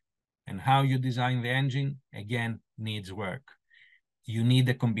flow and how you design the engine, again, needs work. You need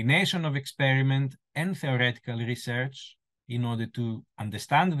a combination of experiment and theoretical research in order to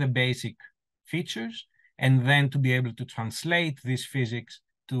understand the basic features and then to be able to translate this physics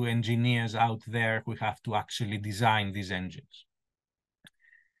to engineers out there who have to actually design these engines.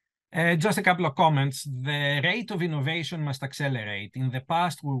 Just a couple of comments. The rate of innovation must accelerate. In the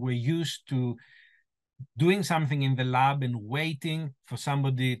past, we were used to doing something in the lab and waiting for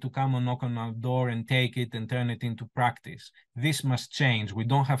somebody to come and knock on our door and take it and turn it into practice. This must change. We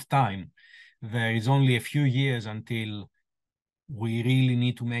don't have time. There is only a few years until we really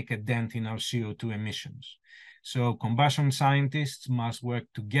need to make a dent in our CO2 emissions. So combustion scientists must work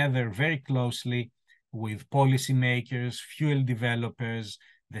together very closely with policymakers, fuel developers,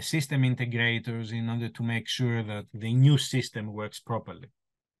 the system integrators in order to make sure that the new system works properly.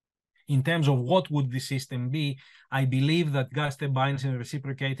 In terms of what would the system be, I believe that gas turbines and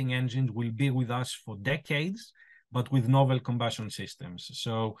reciprocating engines will be with us for decades, but with novel combustion systems.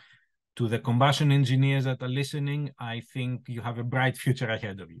 So to the combustion engineers that are listening, I think you have a bright future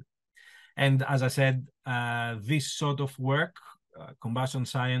ahead of you. And as I said, this sort of work, combustion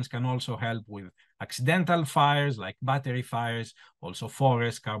science can also help with accidental fires like battery fires, also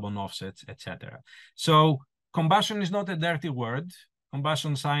forests, carbon offsets, etc. So combustion is not a dirty word.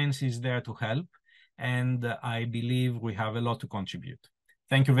 Combustion science is there to help, and I believe we have a lot to contribute.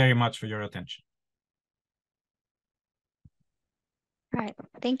 Thank you very much for your attention. Right.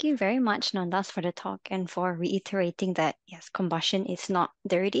 Thank you very much, Nondas, for the talk and for reiterating that, yes, combustion is not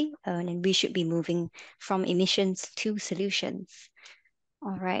dirty, and we should be moving from emissions to solutions.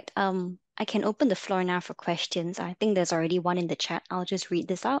 All right. I can open the floor now for questions. I think there's already one in the chat. I'll just read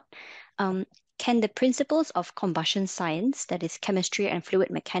this out. Can the principles of combustion science, that is chemistry and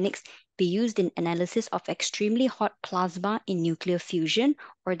fluid mechanics, be used in analysis of extremely hot plasma in nuclear fusion,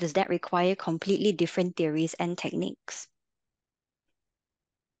 or does that require completely different theories and techniques?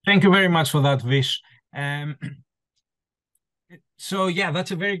 Thank you very much for that, Vish. So yeah,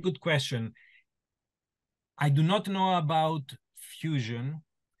 that's a very good question. I do not know about fusion.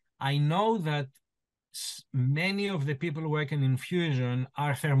 I know that many of the people working in fusion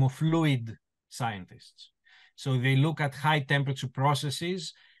are thermofluid scientists. So they look at high temperature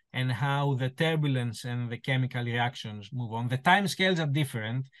processes and how the turbulence and the chemical reactions move on. The timescales are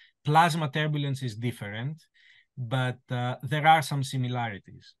different. Plasma turbulence is different, but there are some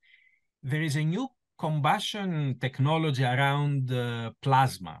similarities. There is a new combustion technology around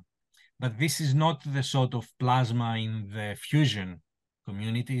plasma, but this is not the sort of plasma in the fusion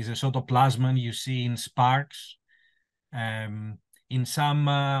community. It's a sort of plasma you see in sparks, in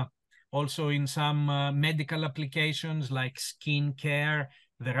some also in some medical applications like skin care.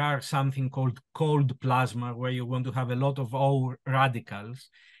 There are something called cold plasma where you want to have a lot of O radicals.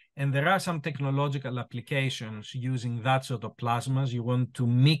 And there are some technological applications using that sort of plasmas. You want to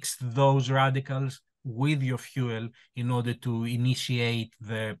mix those radicals with your fuel in order to initiate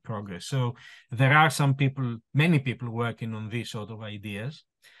the progress. So there are some people, many people working on these sort of ideas.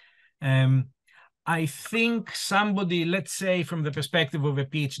 I think somebody, let's say from the perspective of a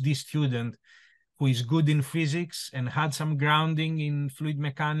PhD student who is good in physics and had some grounding in fluid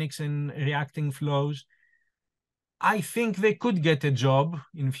mechanics and reacting flows, I think they could get a job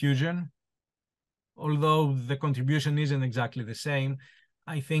in fusion, although the contribution isn't exactly the same.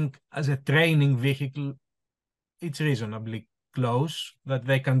 I think as a training vehicle, it's reasonably close that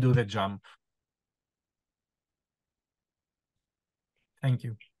they can do the jump. Thank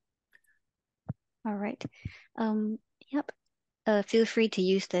you. All right. Yep. Feel free to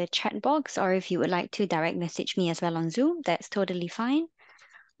use the chat box, or if you would like to direct message me as well on Zoom, that's totally fine.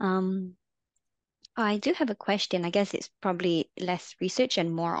 I do have a question. I guess it's probably less research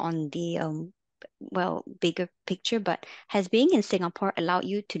and more on the well, bigger picture, but has being in Singapore allowed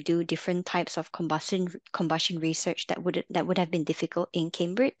you to do different types of combustion research that would have been difficult in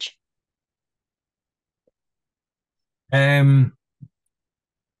Cambridge?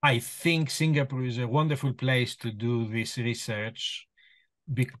 I think Singapore is a wonderful place to do this research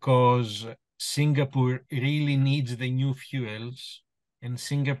because Singapore really needs the new fuels and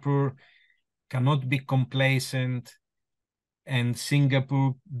Singapore cannot be complacent, and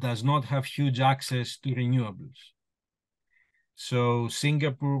Singapore does not have huge access to renewables. So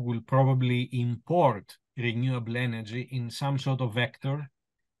Singapore will probably import renewable energy in some sort of vector.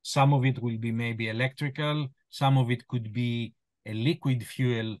 Some of it will be maybe electrical, some of it could be a liquid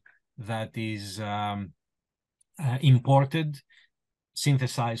fuel that is imported,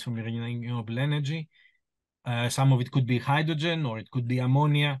 synthesized from renewable energy. Some of it could be hydrogen or it could be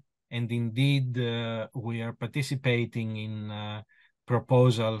ammonia. And indeed, we are participating in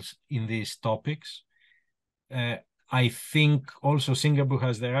proposals in these topics. I think also Singapore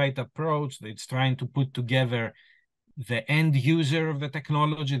has the right approach. It's trying to put together the end user of the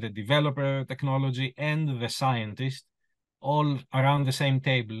technology, the developer of the technology, and the scientist all around the same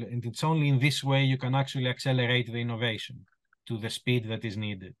table. And it's only in this way you can actually accelerate the innovation to the speed that is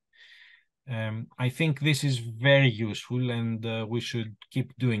needed. I think this is very useful, and we should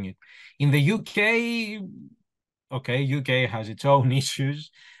keep doing it. In the UK, okay, UK has its own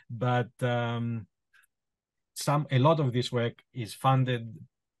issues, but a lot of this work is funded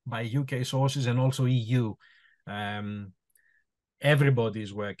by UK sources and also EU. Everybody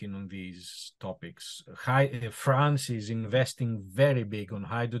is working on these topics. France is investing very big on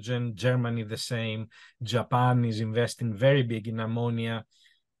hydrogen. Germany the same. Japan is investing very big in ammonia.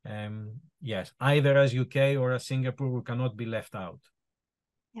 Yes, either as UK or as Singapore, we cannot be left out.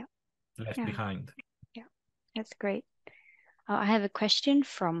 Yeah. Left behind. Yeah, that's great. I have a question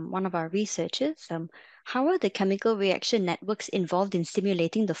from one of our researchers. How are the chemical reaction networks involved in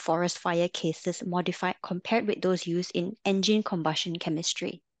simulating the forest fire cases modified compared with those used in engine combustion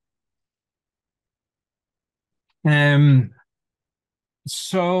chemistry?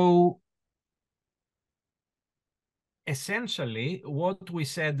 So essentially what we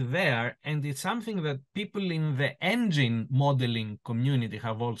said there, and it's something that people in the engine modeling community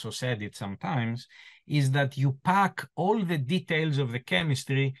have also said it sometimes, is that you pack all the details of the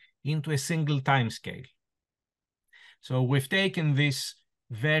chemistry into a single time scale. So we've taken this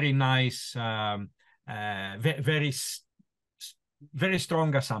very nice, very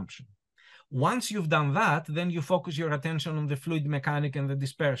strong assumption. Once you've done that, then you focus your attention on the fluid mechanic and the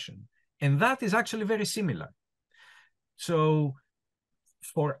dispersion. And that is actually very similar. So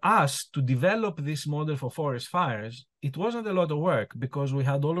for us to develop this model for forest fires, it wasn't a lot of work because we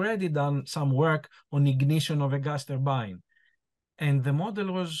had already done some work on ignition of a gas turbine. And the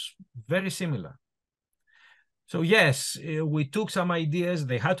model was very similar. So yes, we took some ideas,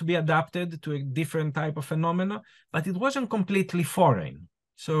 they had to be adapted to a different type of phenomena, but it wasn't completely foreign.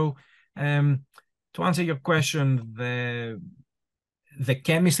 So to answer your question, the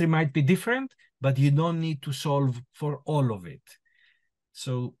chemistry might be different, but you don't need to solve for all of it.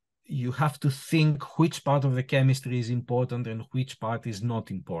 So you have to think which part of the chemistry is important and which part is not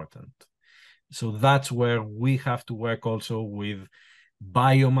important. So that's where we have to work also with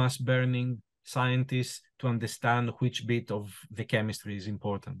biomass burning scientists to understand which bit of the chemistry is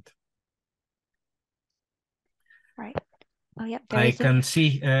important. Right. Oh, yeah. I can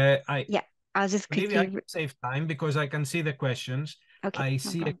see. Yeah, I'll just quickly. Maybe I can save time because I can see the questions. Okay, I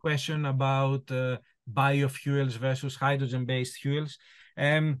see a question about biofuels versus hydrogen-based fuels.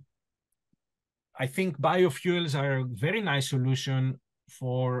 I think biofuels are a very nice solution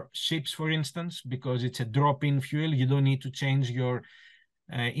for ships, for instance, because it's a drop-in fuel. You don't need to change your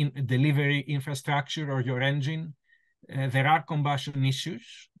delivery infrastructure or your engine. There are combustion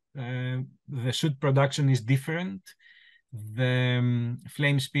issues. The soot production is different. The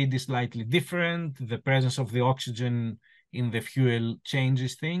flame speed is slightly different. The presence of the oxygen in the fuel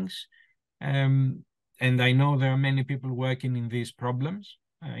changes things. And I know there are many people working in these problems,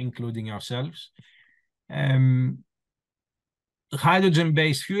 including ourselves.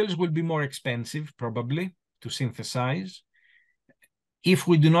 Hydrogen-based fuels will be more expensive, probably, to synthesize. If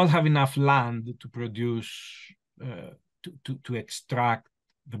we do not have enough land to produce, to extract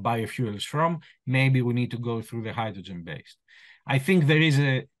the biofuels from, maybe we need to go through the hydrogen-based. I think there is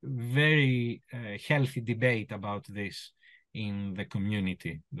a very healthy debate about this in the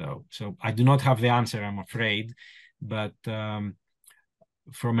community, though. So I do not have the answer, I'm afraid, but from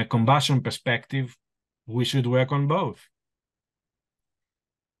a combustion perspective, we should work on both.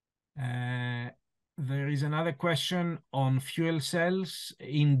 There is another question on fuel cells.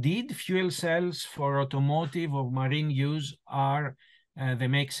 Indeed, fuel cells for automotive or marine use are, they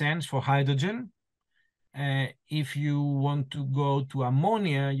make sense for hydrogen. If you want to go to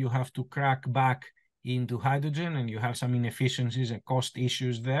ammonia, you have to crack back into hydrogen and you have some inefficiencies and cost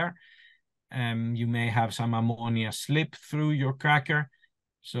issues there. You may have some ammonia slip through your cracker.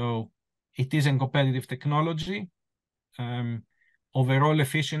 So it is a competitive technology. overall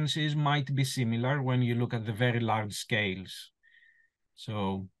efficiencies might be similar when you look at the very large scales.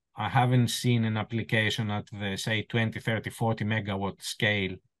 So I haven't seen an application at the, say, 20, 30, 40 megawatt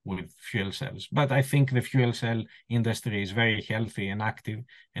scale with fuel cells. But I think the fuel cell industry is very healthy and active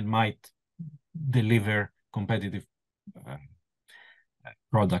and might deliver competitive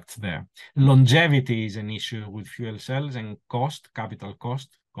products there. Longevity is an issue with fuel cells and cost, capital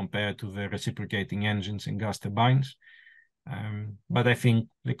cost, compared to the reciprocating engines and gas turbines. But I think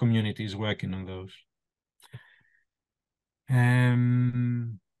the community is working on those.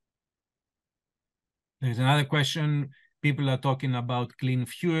 There's another question. People are talking about clean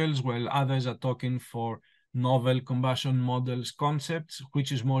fuels, while others are talking for novel combustion models concepts.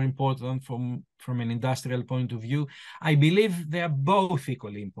 Which is more important from an industrial point of view? I believe they are both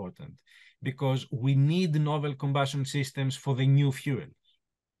equally important, because we need novel combustion systems for the new fuels.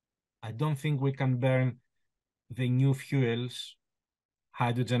 I don't think we can burn the new fuels,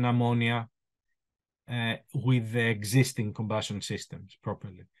 hydrogen, ammonia, with the existing combustion systems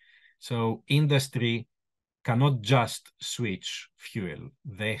properly. So industry cannot just switch fuel.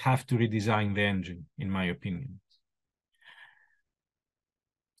 They have to redesign the engine, in my opinion.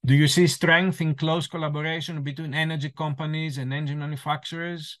 Do you see strength in close collaboration between energy companies and engine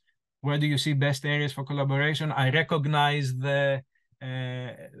manufacturers? Where do you see best areas for collaboration? I recognize the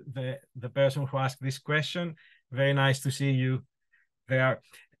person who asked this question. Very nice to see you there.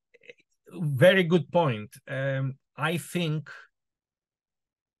 Very good point. I think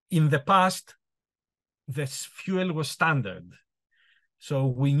in the past, this fuel was standard. So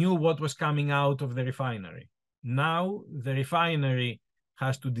we knew what was coming out of the refinery. Now the refinery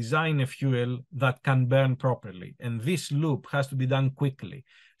has to design a fuel that can burn properly. And this loop has to be done quickly.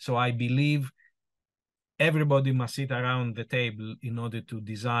 So I believe everybody must sit around the table in order to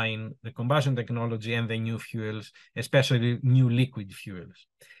design the combustion technology and the new fuels, especially new liquid fuels.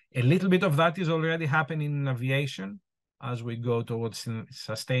 A little bit of that is already happening in aviation as we go towards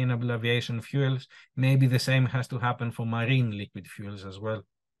sustainable aviation fuels. Maybe the same has to happen for marine liquid fuels as well.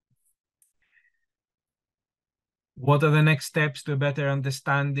 What are the next steps to a better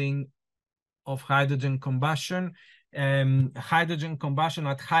understanding of hydrogen combustion? Hydrogen combustion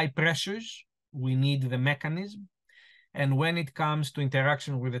at high pressures, we need the mechanism. And when it comes to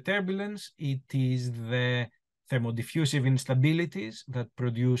interaction with the turbulence, it is the thermodiffusive instabilities that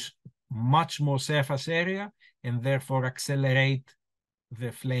produce much more surface area and therefore accelerate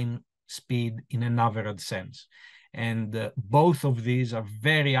the flame speed in an average sense. And both of these are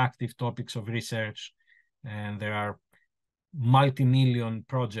very active topics of research, and there are multi-million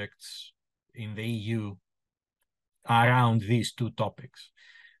projects in the EU around these two topics.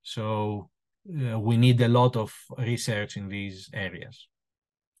 So we need a lot of research in these areas.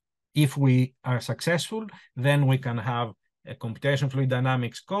 If we are successful, then we can have a computational fluid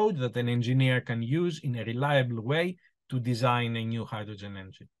dynamics code that an engineer can use in a reliable way to design a new hydrogen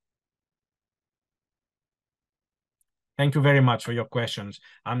engine. Thank you very much for your questions.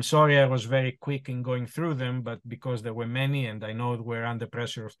 I'm sorry I was very quick in going through them, but because there were many and I know we're under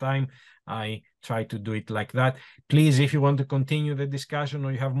pressure of time, I try to do it like that. Please, if you want to continue the discussion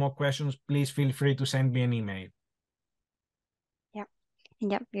or you have more questions, please feel free to send me an email.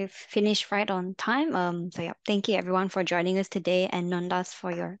 Yep, we've finished right on time. So yeah, thank you everyone for joining us today, and Nondas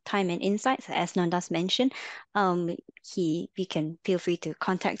for your time and insights. As Nondas mentioned, you can feel free to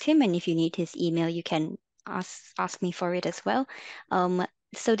contact him, and if you need his email, you can ask me for it as well.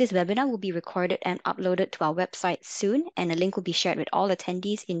 So this webinar will be recorded and uploaded to our website soon, and a link will be shared with all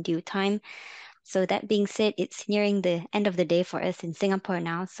attendees in due time. So that being said, it's nearing the end of the day for us in Singapore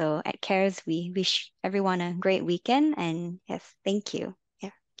now. So at CARES, we wish everyone a great weekend, and yes, thank you.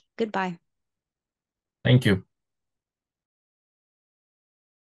 Goodbye. Thank you.